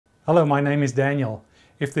Hello, my name is Daniel.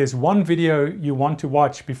 If there's one video you want to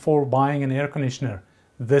watch before buying an air conditioner,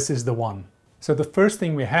 this is the one. So the first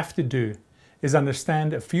thing we have to do is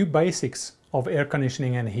understand a few basics of air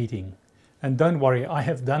conditioning and heating. And don't worry, I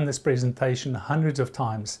have done this presentation hundreds of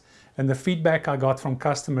times, and the feedback I got from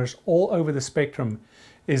customers all over the spectrum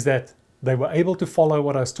is that they were able to follow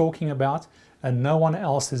what I was talking about, and no one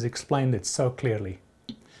else has explained it so clearly.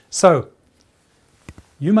 So,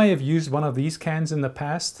 you may have used one of these cans in the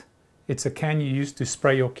past. It's a can you use to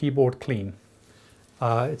spray your keyboard clean.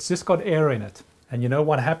 It's just got air in it. And you know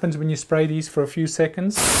what happens when you spray these for a few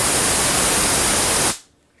seconds?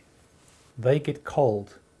 They get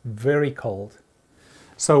cold, very cold.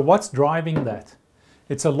 So what's driving that?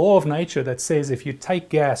 It's a law of nature that says if you take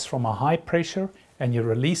gas from a high pressure and you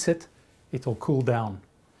release it, it will cool down.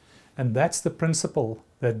 And that's the principle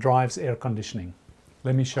that drives air conditioning.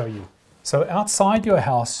 Let me show you. So outside your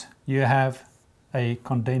house, you have a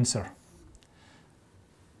condenser.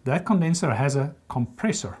 That condenser has a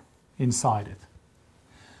compressor inside it.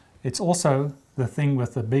 It's also the thing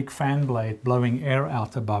with the big fan blade blowing air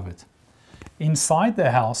out above it. Inside the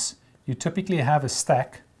house, you typically have a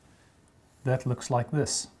stack that looks like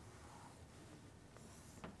this.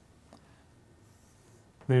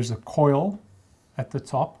 There's a coil at the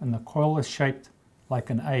top, and the coil is shaped like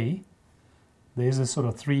an A. There's a sort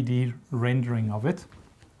of 3D rendering of it.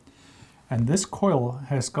 And this coil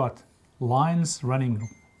has got lines running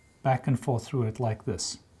back and forth through it like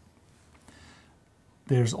this.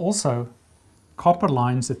 There's also copper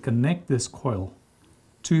lines that connect this coil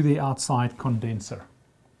to the outside condenser.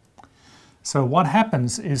 So what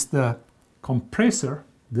happens is the compressor,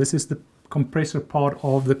 this is the compressor part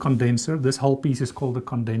of the condenser, this whole piece is called the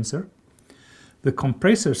condenser. The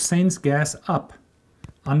compressor sends gas up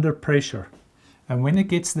under pressure, and when it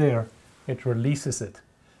gets there, it releases it.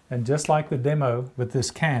 And just like the demo with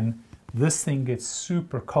this can, this thing gets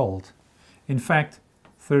super cold. In fact,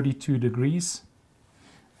 32 degrees.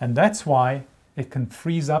 And that's why it can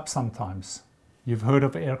freeze up sometimes. You've heard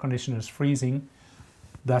of air conditioners freezing.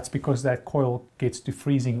 That's because that coil gets to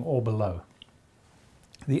freezing or below.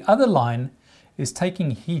 The other line is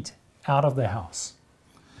taking heat out of the house.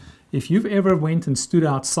 If you've ever went and stood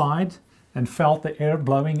outside and felt the air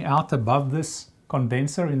blowing out above this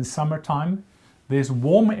condenser in the summertime, there's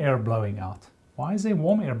warm air blowing out. Why is there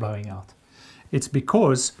warm air blowing out? It's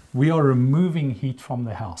because we are removing heat from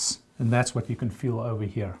the house, and that's what you can feel over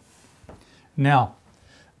here. Now,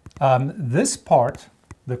 this part,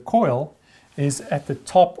 the coil, is at the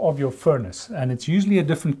top of your furnace, and it's usually a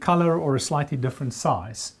different color or a slightly different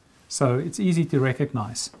size, so it's easy to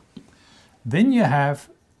recognize. Then you have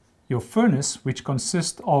your furnace, which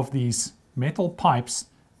consists of these metal pipes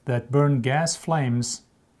that burn gas flames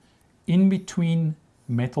in between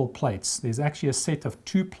metal plates. There's actually a set of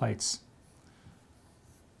 2 plates.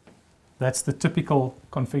 That's the typical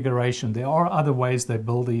configuration. There are other ways they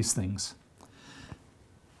build these things.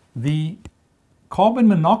 The carbon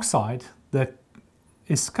monoxide that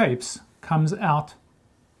escapes comes out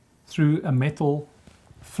through a metal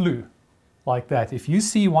flue like that. If you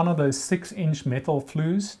see one of those 6-inch metal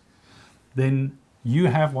flues, then you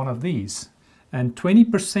have one of these. And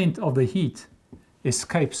 20% of the heat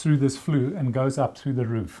escapes through this flue and goes up through the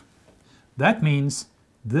roof. That means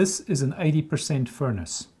this is an 80%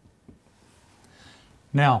 furnace.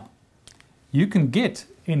 Now, you can get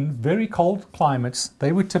in very cold climates,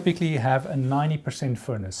 they would typically have a 90%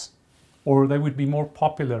 furnace, or they would be more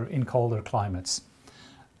popular in colder climates.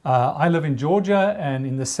 I live in Georgia, and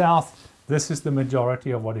in the south, this is the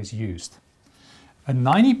majority of what is used. A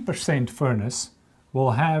 90% furnace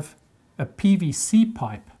will have a PVC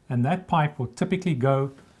pipe, and that pipe will typically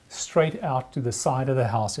go straight out to the side of the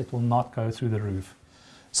house. It will not go through the roof.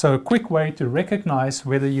 So a quick way to recognize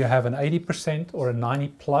whether you have an 80% or a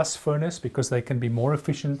 90+ furnace, because they can be more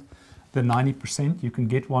efficient than 90%. You can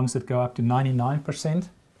get ones that go up to 99%.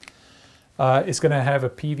 It's going to have a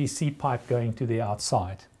PVC pipe going to the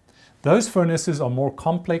outside. Those furnaces are more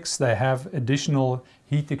complex. They have additional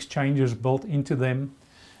heat exchangers built into them,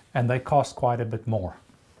 and they cost quite a bit more.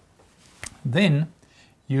 Then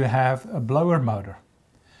you have a blower motor.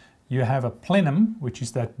 You have a plenum, which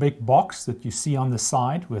is that big box that you see on the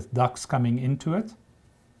side with ducts coming into it.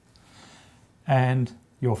 And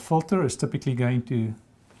your filter is typically going to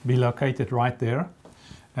be located right there.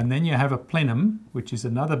 And then you have a plenum, which is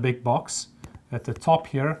another big box at the top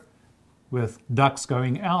here with ducts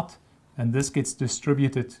going out. And this gets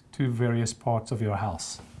distributed to various parts of your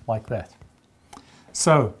house, like that.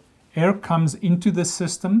 So air comes into the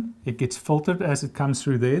system. It gets filtered as it comes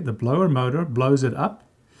through there. The blower motor blows it up.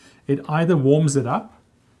 It either warms it up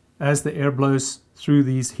as the air blows through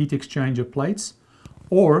these heat exchanger plates,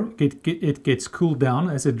 or it gets cooled down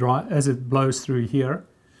as it blows through here.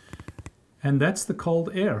 And that's the cold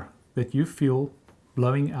air that you feel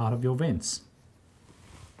blowing out of your vents.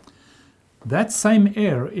 That same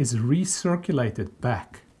air is recirculated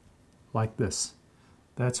back like this.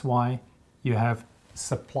 That's why you have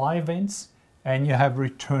supply vents and you have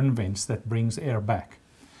return vents that brings air back.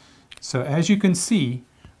 So as you can see,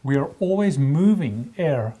 we are always moving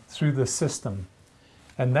air through the system,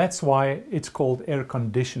 and that's why it's called air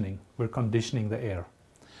conditioning. We're conditioning the air.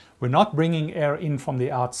 We're not bringing air in from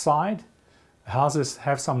the outside. Houses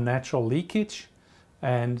have some natural leakage,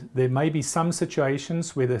 and there may be some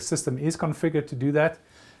situations where the system is configured to do that,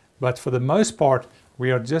 but for the most part we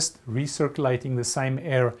are just recirculating the same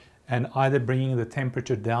air and either bringing the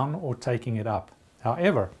temperature down or taking it up.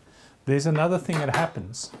 However, there's another thing that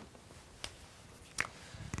happens.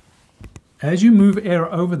 As you move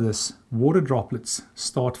air over this, water droplets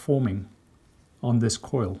start forming on this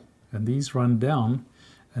coil, and these run down,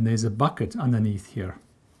 and there's a bucket underneath here,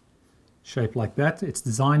 shaped like that. It's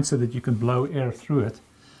designed so that you can blow air through it,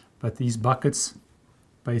 but these buckets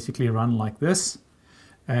basically run like this,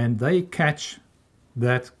 and they catch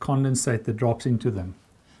that condensate that drops into them.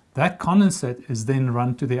 That condensate is then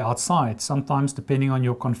run to the outside. Sometimes, depending on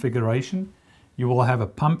your configuration, you will have a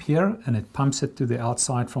pump here and it pumps it to the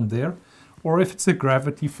outside from there. Or if it's a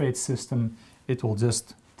gravity-fed system, it will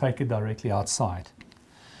just take it directly outside.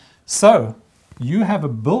 So you have a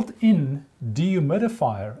built-in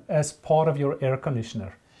dehumidifier as part of your air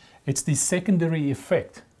conditioner. It's the secondary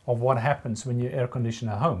effect of what happens when you air condition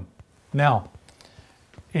a home. Now,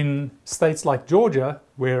 in states like Georgia,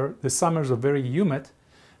 where the summers are very humid,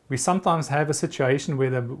 we sometimes have a situation where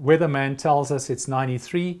the weatherman tells us it's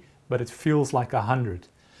 93, but it feels like 100.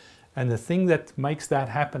 And the thing that makes that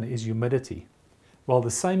happen is humidity. Well,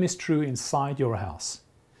 the same is true inside your house.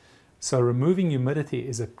 So removing humidity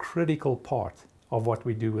is a critical part of what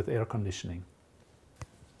we do with air conditioning.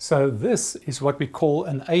 So this is what we call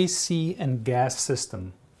an AC and gas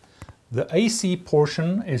system. The AC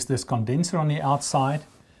portion is this condenser on the outside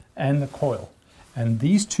and the coil. And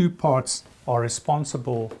these two parts are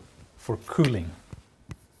responsible for cooling.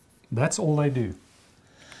 That's all they do.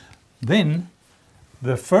 Then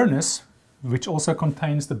the furnace, which also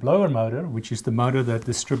contains the blower motor, which is the motor that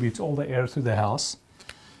distributes all the air through the house,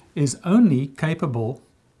 is only capable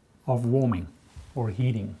of warming or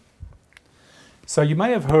heating. So you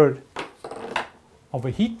may have heard of a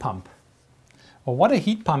heat pump. Well, what a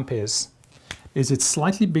heat pump is it's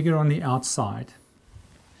slightly bigger on the outside.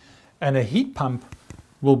 And a heat pump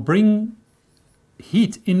will bring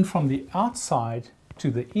heat in from the outside to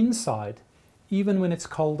the inside, even when it's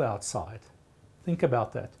cold outside. Think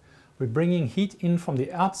about that. We're bringing heat in from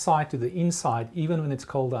the outside to the inside, even when it's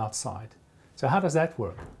cold outside. So how does that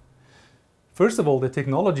work? First of all, the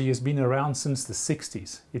technology has been around since the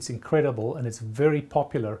 60s. It's incredible, and it's very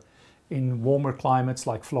popular in warmer climates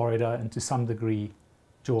like Florida and to some degree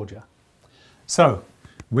Georgia. So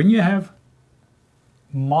when you have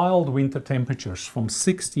mild winter temperatures from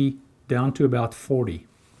 60 down to about 40,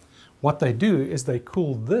 what they do is they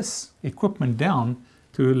cool this equipment down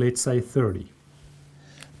to, let's say, 30.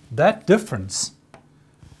 That difference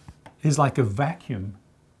is like a vacuum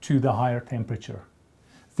to the higher temperature.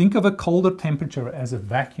 Think of a colder temperature as a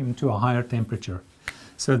vacuum to a higher temperature.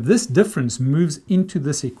 So this difference moves into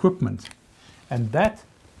this equipment, and that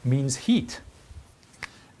means heat.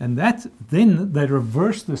 And then they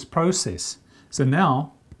reverse this process. So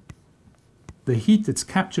now the heat that's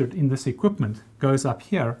captured in this equipment goes up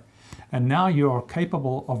here, and now you are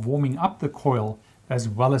capable of warming up the coil as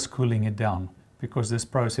well as cooling it down, because this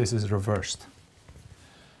process is reversed.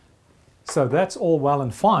 So that's all well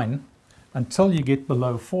and fine until you get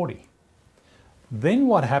below 40. Then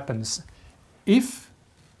what happens if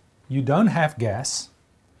you don't have gas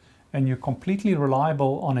and you're completely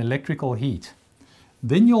reliable on electrical heat?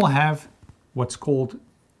 Then you'll have what's called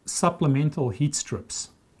supplemental heat strips.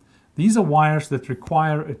 These are wires that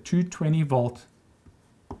require a 220 volt,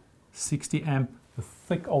 60 amp, a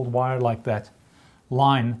thick old wire like that,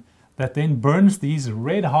 line that then burns these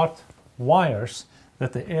red hot wires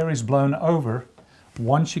that the air is blown over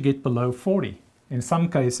once you get below 40. In some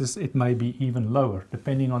cases it may be even lower,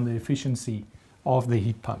 depending on the efficiency of the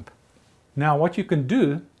heat pump. Now what you can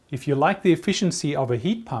do, if you like the efficiency of a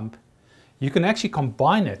heat pump, you can actually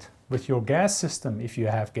combine it with your gas system if you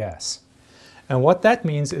have gas. And what that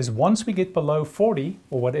means is once we get below 40,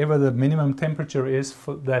 or whatever the minimum temperature is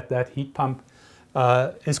for that heat pump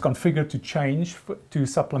is configured to change to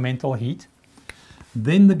supplemental heat,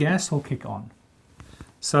 then the gas will kick on.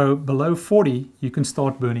 So below 40, you can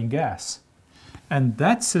start burning gas. And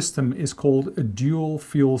that system is called a dual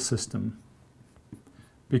fuel system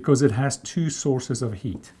because it has two sources of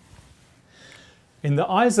heat. In the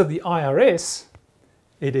eyes of the IRS,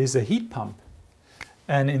 it is a heat pump.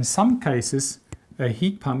 And in some cases, a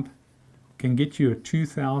heat pump can get you a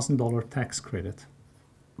 $2,000 tax credit.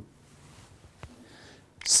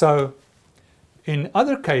 So in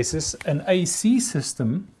other cases, an AC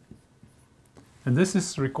system, and this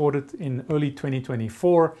is recorded in early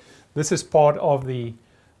 2024, this is part of the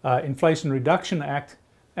Inflation Reduction Act,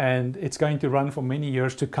 and it's going to run for many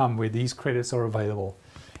years to come where these credits are available.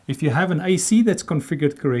 If you have an AC that's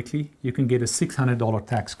configured correctly, you can get a $600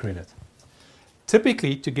 tax credit.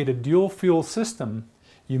 Typically, to get a dual fuel system,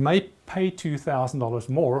 you may pay $2,000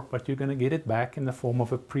 more, but you're going to get it back in the form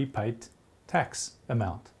of a prepaid tax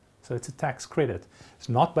amount. So it's a tax credit. It's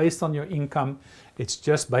not based on your income, it's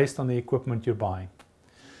just based on the equipment you're buying.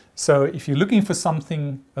 So if you're looking for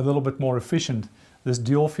something a little bit more efficient, this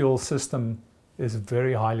dual fuel system is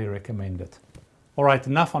very highly recommended. All right,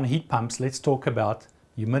 enough on heat pumps. Let's talk about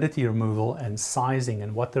humidity removal and sizing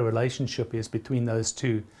and what the relationship is between those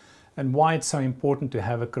two and why it's so important to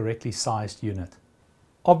have a correctly sized unit.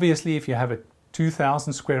 Obviously, if you have a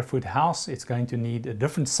 2,000 square foot house, it's going to need a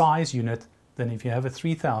different size unit than if you have a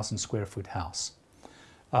 3,000 square foot house.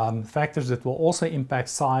 Factors that will also impact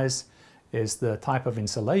size is the type of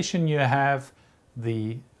insulation you have,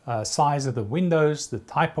 the size of the windows, the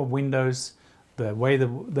type of windows, the way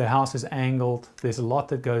the house is angled. There's a lot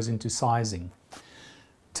that goes into sizing.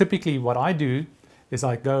 Typically what I do is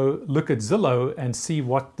I go look at Zillow and see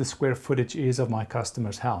what the square footage is of my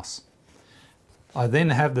customer's house. I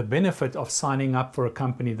then have the benefit of signing up for a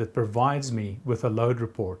company that provides me with a load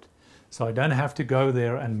report. So I don't have to go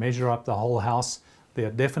there and measure up the whole house. There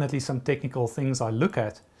are definitely some technical things I look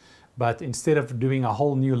at, but instead of doing a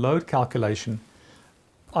whole new load calculation,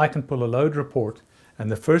 I can pull a load report, and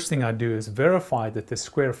the first thing I do is verify that the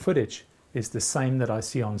square footage is the same that I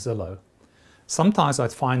see on Zillow. Sometimes I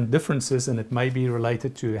find differences, and it may be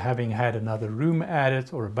related to having had another room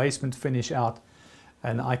added or a basement finish out,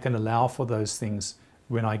 and I can allow for those things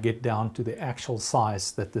when I get down to the actual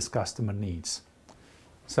size that this customer needs.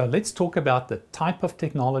 So let's talk about the type of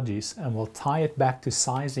technologies, and we'll tie it back to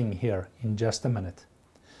sizing here in just a minute.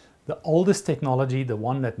 The oldest technology, the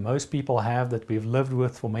one that most people have that we've lived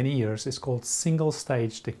with for many years, is called single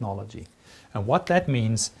stage technology. And what that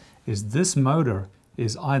means is this motor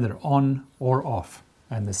is either on or off.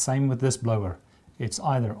 And the same with this blower. It's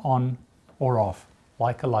either on or off,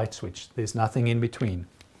 like a light switch. There's nothing in between.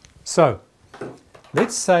 So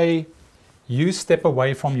let's say you step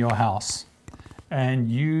away from your house and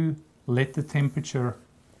you let the temperature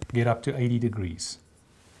get up to 80 degrees.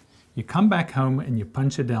 You come back home and you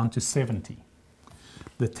punch it down to 70.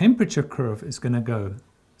 The temperature curve is going to go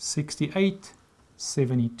 68,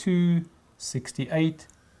 72, 68,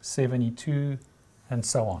 72, and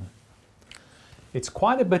so on. It's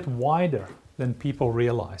quite a bit wider than people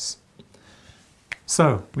realize.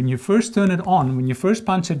 So when you first turn it on, when you first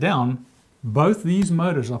punch it down, both these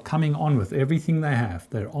motors are coming on with everything they have.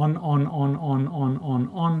 They're on,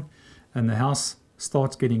 and the house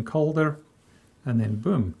starts getting colder, and then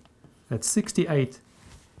boom, at 68,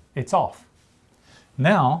 it's off.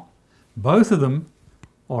 Now, both of them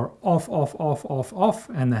are off,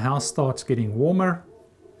 and the house starts getting warmer,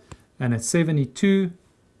 and at 72,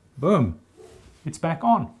 boom, it's back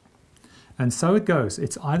on. And so it goes.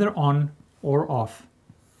 It's either on or off,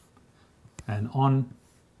 and on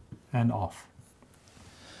and off.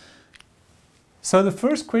 So the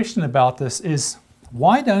first question about this is,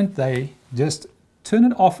 why don't they just turn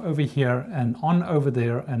it off over here and on over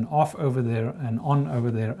there and off over there and on over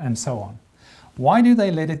there and so on? Why do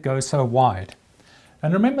they let it go so wide?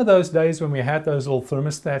 And remember those days when we had those little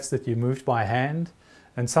thermostats that you moved by hand,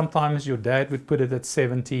 and sometimes your dad would put it at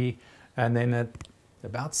 70, and then at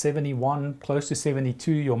about 71, close to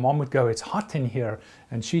 72, your mom would go, it's hot in here,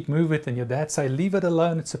 and she'd move it, and your dad say, leave it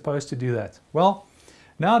alone, it's supposed to do that. Well,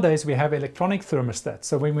 nowadays we have electronic thermostats,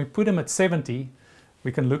 so when we put them at 70,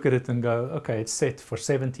 we can look at it and go, okay, it's set for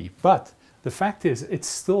 70. But the fact is, it's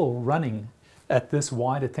still running at this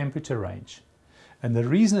wider temperature range. And the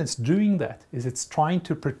reason it's doing that is it's trying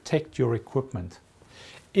to protect your equipment.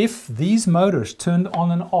 If these motors turned on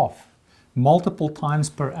and off multiple times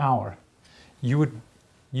per hour, you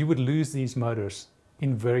would lose these motors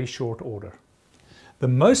in very short order. The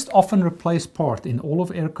most often replaced part in all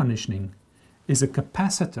of air conditioning is a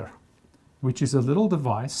capacitor, which is a little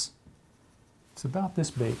device, it's about this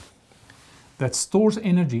big, that stores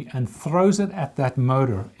energy and throws it at that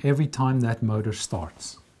motor every time that motor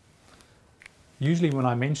starts. Usually when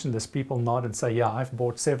I mention this, people nod and say, yeah, I've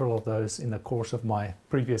bought several of those in the course of my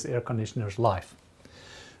previous air conditioner's life.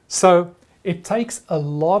 So it takes a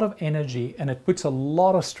lot of energy and it puts a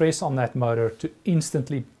lot of stress on that motor to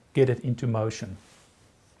instantly get it into motion.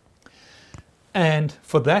 And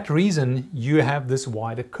for that reason, you have this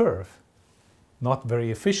wider curve. Not very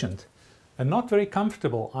efficient and not very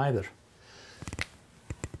comfortable either.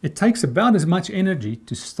 It takes about as much energy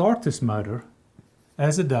to start this motor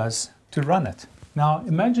as it does to run it. Now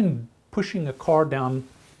imagine pushing a car down,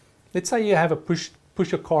 let's say you have a push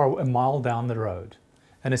a car a mile down the road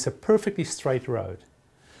and it's a perfectly straight road.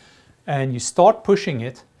 And you start pushing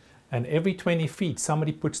it and every 20 feet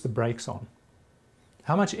somebody puts the brakes on.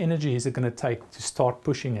 How much energy is it going to take to start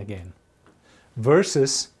pushing again?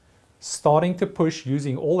 Versus starting to push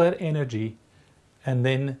using all that energy and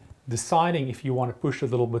then deciding if you want to push a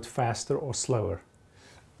little bit faster or slower.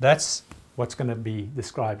 That's what's going to be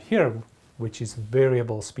described here, which is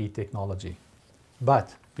variable speed technology.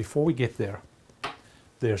 But before we get there,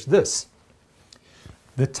 there's this.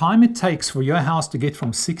 The time it takes for your house to get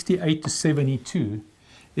from 68 to 72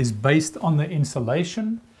 is based on the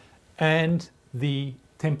insulation and the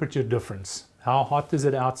temperature difference. How hot is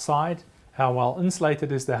it outside? How well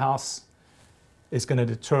insulated is the house is going to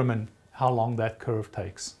determine how long that curve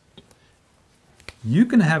takes. You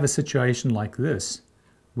can have a situation like this,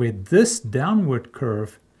 where this downward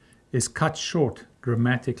curve is cut short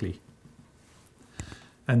dramatically.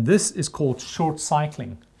 And this is called short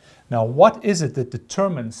cycling. Now, what is it that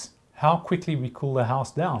determines how quickly we cool the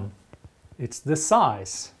house down? It's the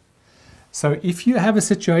size. So if you have a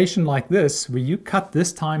situation like this, where you cut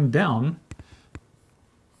this time down,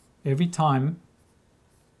 every time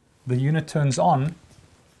the unit turns on,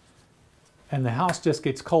 and the house just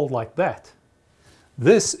gets cold like that,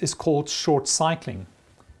 this is called short cycling.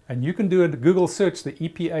 And you can do a Google search, the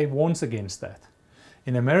EPA warns against that.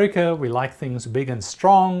 In America, we like things big and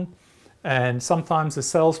strong, and sometimes the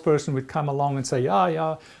salesperson would come along and say,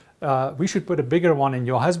 we should put a bigger one in.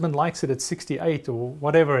 Your husband likes it at 68 or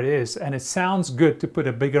whatever it is, and it sounds good to put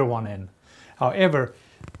a bigger one in. However,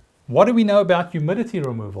 what do we know about humidity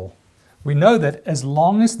removal? We know that as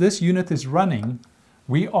long as this unit is running,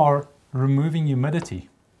 we are removing humidity.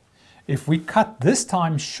 If we cut this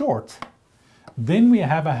time short, then we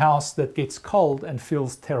have a house that gets cold and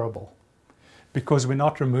feels terrible because we're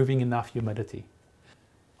not removing enough humidity.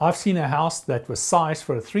 I've seen a house that was sized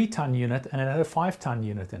for a 3-ton unit and it had a 5-ton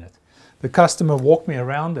unit in it. The customer walked me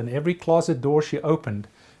around and every closet door she opened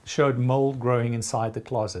showed mold growing inside the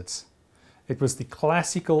closets. It was the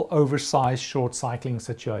classical oversized short cycling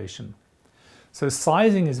situation. So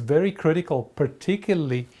sizing is very critical,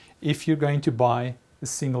 particularly if you're going to buy a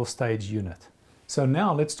single stage unit. So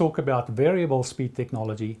now let's talk about variable speed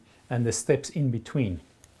technology and the steps in between.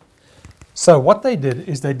 So what they did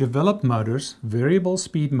is they developed motors, variable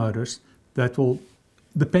speed motors, that will,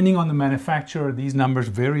 depending on the manufacturer, these numbers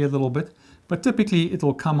vary a little bit, but typically it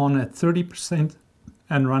will come on at 30%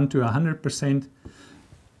 and run to 100%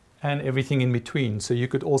 and everything in between. So you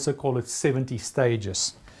could also call it 70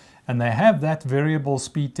 stages. And they have that variable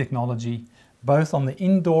speed technology both on the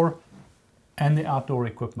indoor and the outdoor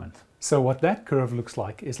equipment. So what that curve looks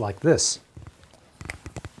like is like this.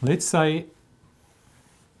 Let's say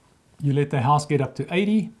you let the house get up to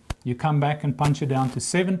 80, you come back and punch it down to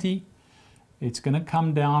 70, it's going to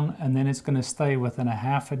come down and then it's going to stay within a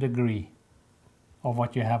half a degree of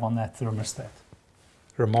what you have on that thermostat.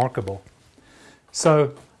 Remarkable.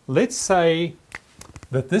 So let's say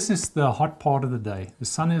that this is the hot part of the day. The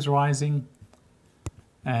sun is rising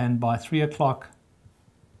and by 3 o'clock,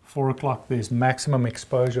 4 o'clock, there's maximum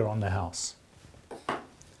exposure on the house.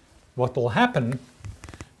 What will happen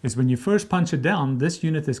is when you first punch it down, this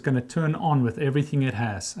unit is going to turn on with everything it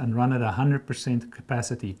has and run at 100%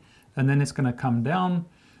 capacity. And then it's going to come down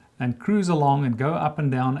and cruise along and go up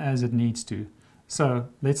and down as it needs to. So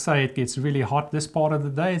let's say it gets really hot this part of the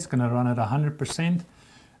day, it's going to run at 100%,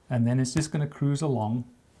 and then it's just going to cruise along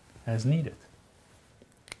as needed.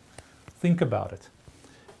 Think about it.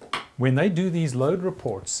 When they do these load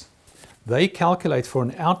reports, they calculate for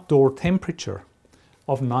an outdoor temperature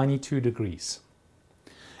of 92 degrees.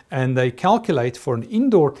 And they calculate for an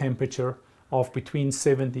indoor temperature of between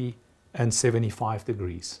 70 and 75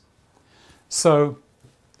 degrees. So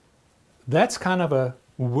that's kind of a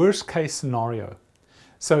worst case scenario.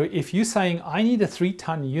 So if you're saying, I need a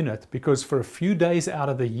 3-ton unit because for a few days out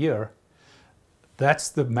of the year, that's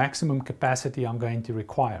the maximum capacity I'm going to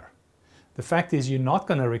require. The fact is you're not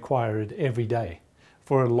going to require it every day.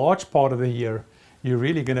 For a large part of the year, you're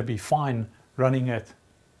really going to be fine running at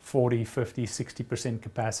 40, 50, 60%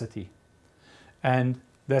 capacity. And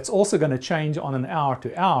that's also going to change on an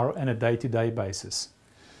hour-to-hour and a day-to-day basis.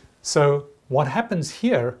 So what happens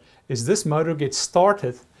here is this motor gets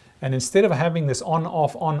started, and instead of having this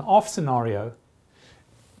on-off scenario,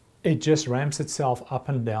 it just ramps itself up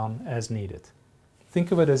and down as needed.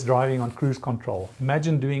 Think of it as driving on cruise control.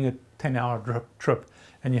 Imagine doing a 10-hour trip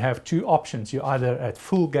and you have two options. You're either at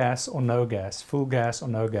full gas or no gas, full gas or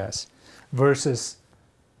no gas, versus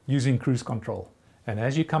using cruise control. And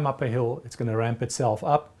as you come up a hill, it's going to ramp itself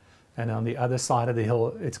up, and on the other side of the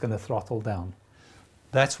hill, it's going to throttle down.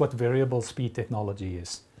 That's what variable speed technology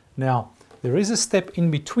is. Now, there is a step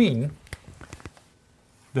in between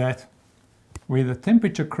that where the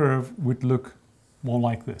temperature curve would look more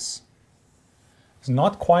like this. It's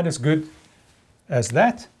not quite as good as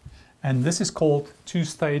that, and this is called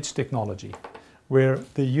two-stage technology, where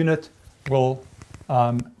the unit will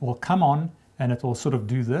come on and it will sort of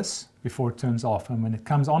do this before it turns off. And when it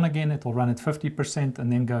comes on again, it will run at 50%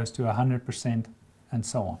 and then goes to 100% and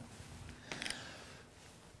so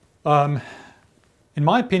on. In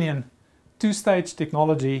my opinion, two-stage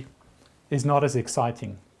technology is not as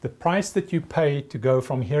exciting. The price that you pay to go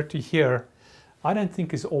from here to here, I don't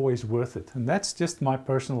think is always worth it. And that's just my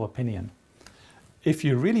personal opinion. If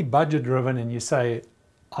you're really budget driven and you say,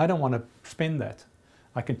 I don't want to spend that,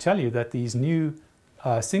 I can tell you that these new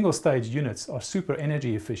single stage units are super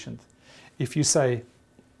energy efficient. If you say,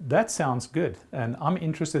 that sounds good and I'm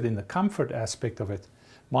interested in the comfort aspect of it,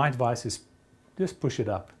 my advice is just push it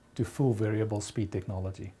up to full variable speed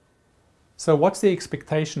technology. So what's the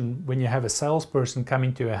expectation when you have a salesperson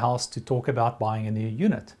coming to a house to talk about buying a new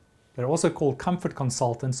unit? They're also called comfort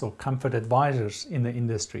consultants or comfort advisors in the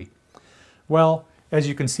industry. Well, as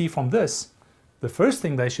you can see from this, the first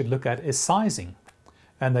thing they should look at is sizing.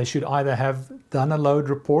 And they should either have done a load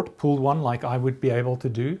report, pulled one like I would be able to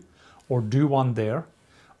do, or do one there,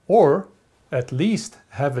 or at least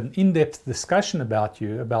have an in-depth discussion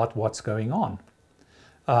about what's going on.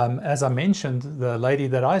 As I mentioned, the lady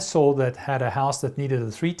that I saw that had a house that needed a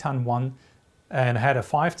 3-ton one and had a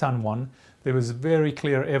 5-ton one, there was very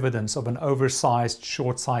clear evidence of an oversized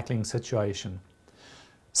short cycling situation.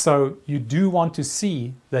 So you do want to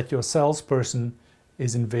see that your salesperson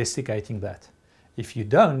is investigating that. If you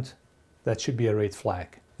don't, that should be a red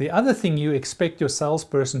flag. The other thing you expect your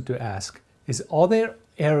salesperson to ask is, are there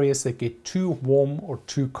areas that get too warm or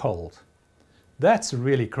too cold? That's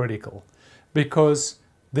really critical, because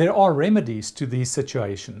there are remedies to these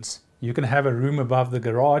situations. You can have a room above the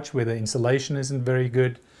garage where the insulation isn't very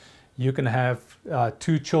good. You can have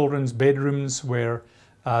two children's bedrooms where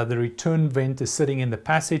the return vent is sitting in the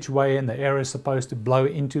passageway and the air is supposed to blow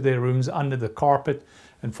into their rooms under the carpet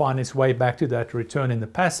and find its way back to that return in the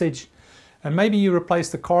passage. And maybe you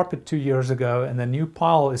replaced the carpet 2 years ago and the new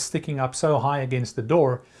pile is sticking up so high against the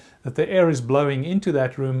door that the air is blowing into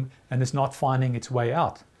that room and is not finding its way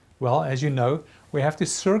out. Well, as you know, we have to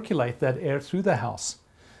circulate that air through the house.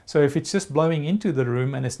 So if it's just blowing into the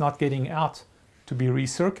room and it's not getting out to be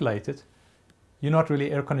recirculated, you're not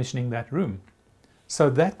really air conditioning that room.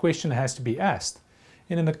 So that question has to be asked.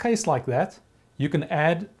 And in a case like that, you can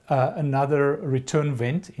add another return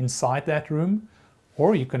vent inside that room,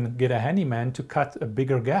 or you can get a handyman to cut a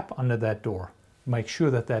bigger gap under that door. Make sure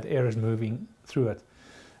that that air is moving through it.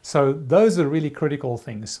 So those are really critical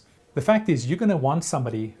things. The fact is, you're going to want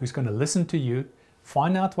somebody who's going to listen to you,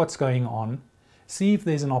 find out what's going on, see if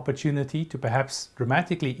there's an opportunity to perhaps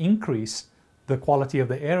dramatically increase the quality of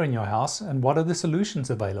the air in your house, and what are the solutions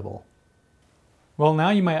available. Well, now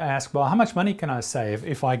you may ask, well, how much money can I save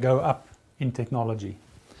if I go up in technology?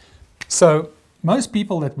 So most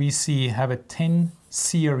people that we see have a 10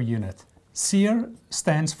 SEER unit. SEER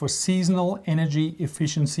stands for Seasonal Energy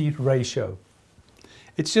Efficiency Ratio.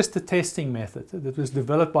 It's just a testing method that was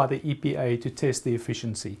developed by the EPA to test the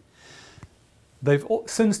efficiency. They've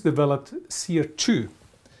since developed SEER 2,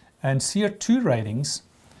 and SEER 2 ratings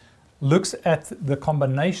looks at the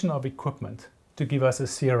combination of equipment to give us a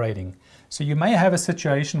SEER rating. So you may have a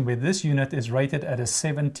situation where this unit is rated at a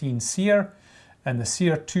 17 SEER and the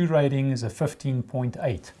SEER 2 rating is a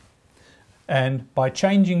 15.8. And by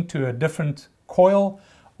changing to a different coil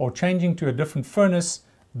or changing to a different furnace,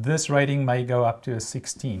 this rating may go up to a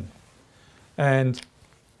 16. And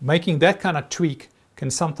making that kind of tweak can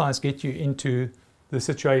sometimes get you into the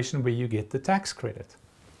situation where you get the tax credit.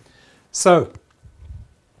 So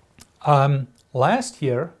last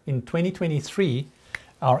year in 2023,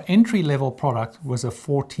 our entry-level product was a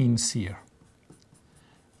 14 SEER.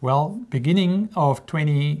 Well, beginning of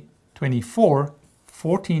 2024,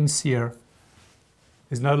 14 SEER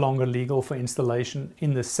is no longer legal for installation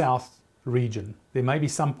in the south region. There may be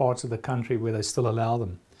some parts of the country where they still allow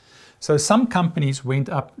them. So some companies went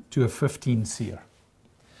up to a 15 SEER.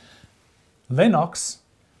 Lennox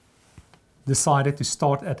decided to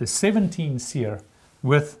start at a 17 SEER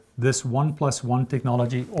with this 1+1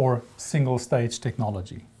 technology or single stage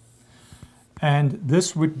technology. And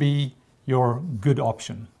this would be your good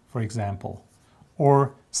option, for example.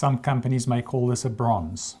 Or some companies may call this a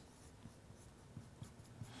bronze.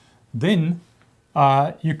 Then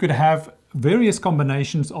you could have various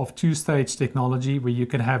combinations of two-stage technology where you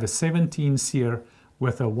could have a 17 SEER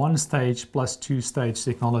with a one-stage plus two-stage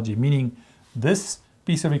technology, meaning this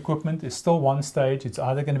piece of equipment is still one stage. It's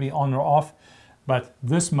either going to be on or off, but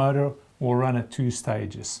this motor will run at 2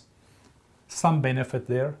 stages. Some benefit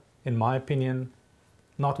there, in my opinion,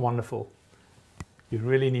 not wonderful. You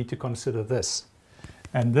really need to consider this.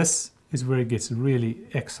 And this is where it gets really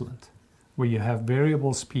excellent, where you have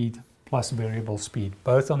variable speed plus variable speed,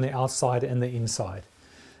 both on the outside and the inside.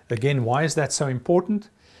 Again, why is that so important?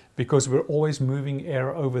 Because we're always moving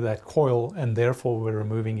air over that coil, and therefore we're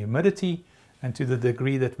removing humidity, and to the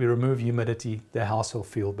degree that we remove humidity, the house will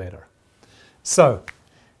feel better. So,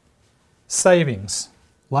 savings.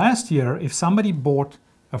 Last year, if somebody bought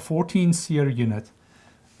a 14 SEER unit,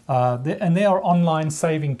 and there are online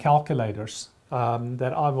saving calculators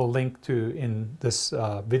that I will link to in this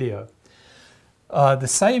video. The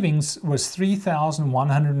savings was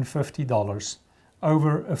 $3,150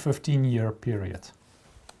 over a 15-year period.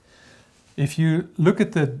 If you look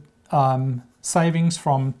at the savings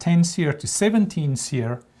from 10 SEER to 17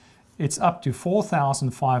 SEER, it's up to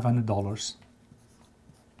 $4,500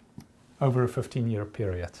 over a 15-year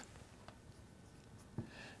period.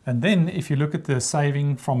 And then if you look at the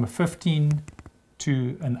saving from a 15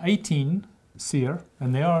 to an 18 SEER,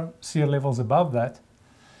 and there are SEER levels above that,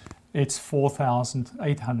 it's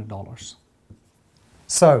 $4,800.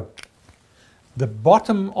 So the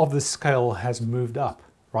bottom of the scale has moved up,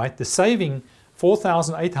 right? The saving,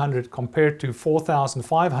 4,800 compared to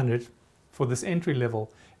 4,500 for this entry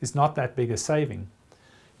level, is not that big a saving.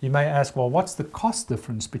 You may ask, well, what's the cost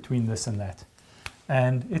difference between this and that?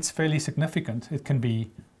 And it's fairly significant. It can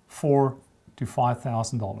be $4,000 to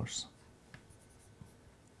 $5,000.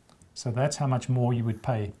 So that's how much more you would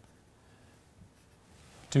pay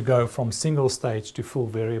to go from single stage to full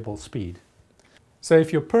variable speed. So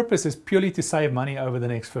if your purpose is purely to save money over the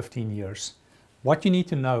next 15 years, what you need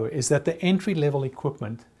to know is that the entry-level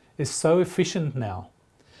equipment is so efficient now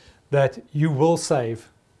that you will save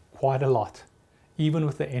quite a lot, even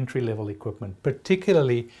with the entry-level equipment,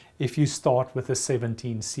 particularly if you start with a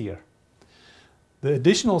 17 SEER. The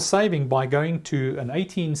additional saving by going to an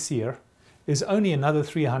 18 SEER is only another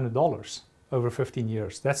 $300 over 15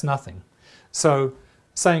 years. That's nothing. So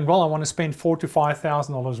saying, well, I want to spend $4,000 to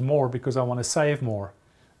 $5,000 more because I want to save more,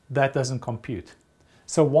 that doesn't compute.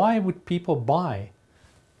 So why would people buy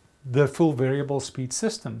the full variable speed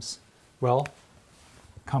systems? Well,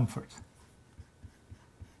 comfort.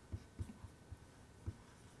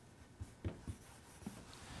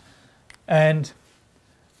 And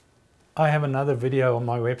I have another video on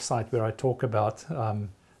my website where I talk about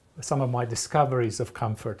some of my discoveries of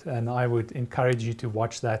comfort, and I would encourage you to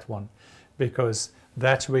watch that one, because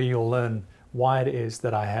that's where you'll learn why it is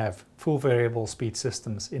that I have full variable speed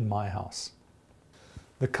systems in my house.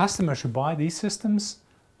 The customers who buy these systems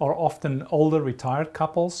are often older retired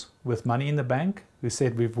couples with money in the bank who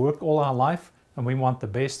said, we've worked all our life and we want the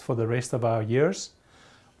best for the rest of our years,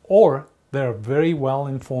 or they're very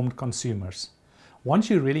well-informed consumers. Once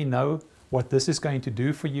you really know what this is going to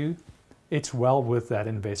do for you, it's well worth that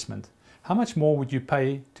investment. How much more would you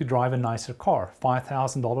pay to drive a nicer car?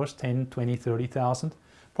 $5,000, $10,000, $20,000, $30,000?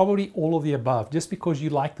 Probably all of the above, just because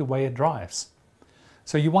you like the way it drives.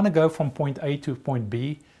 So you want to go from point A to point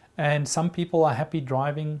B, and some people are happy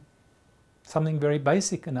driving something very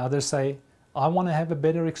basic, and others say, I want to have a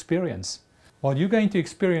better experience. Well, you're going to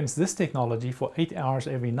experience this technology for 8 hours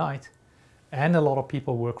every night, and a lot of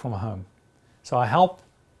people work from home. So I hope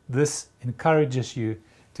this encourages you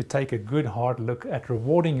to take a good hard look at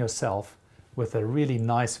rewarding yourself with a really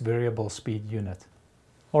nice variable speed unit.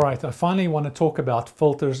 All right, I finally want to talk about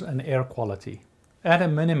filters and air quality. At a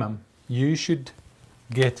minimum, you should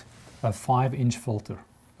get a 5-inch filter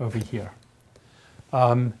over here.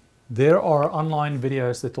 There are online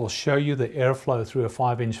videos that will show you the airflow through a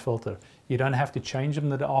 5-inch filter. You don't have to change them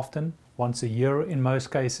that often, once a year in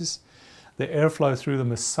most cases. The airflow through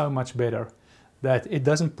them is so much better that it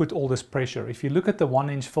doesn't put all this pressure. If you look at the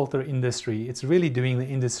 1-inch filter industry, it's really doing the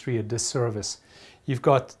industry a disservice. You've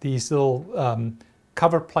got these little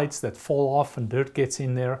cover plates that fall off and dirt gets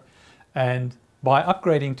in there, and by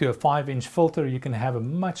upgrading to a 5-inch filter, you can have a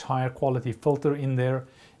much higher quality filter in there.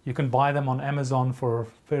 You can buy them on Amazon for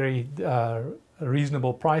very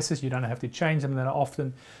reasonable prices. You don't have to change them that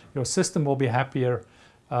often. Your system will be happier.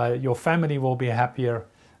 Your family will be happier.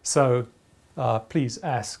 So please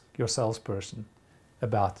ask your salesperson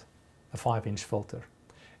about a 5-inch filter.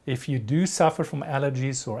 If you do suffer from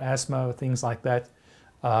allergies or asthma or things like that,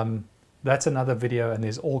 that's another video, and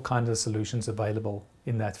there's all kinds of solutions available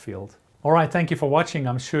in that field. All right, thank you for watching.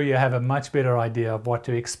 I'm sure you have a much better idea of what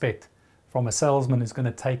to expect from a salesman who's going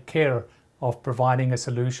to take care of providing a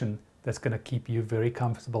solution that's going to keep you very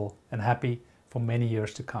comfortable and happy for many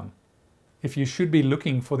years to come. If you should be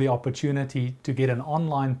looking for the opportunity to get an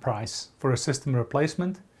online price for a system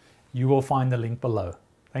replacement, you will find the link below.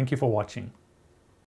 Thank you for watching.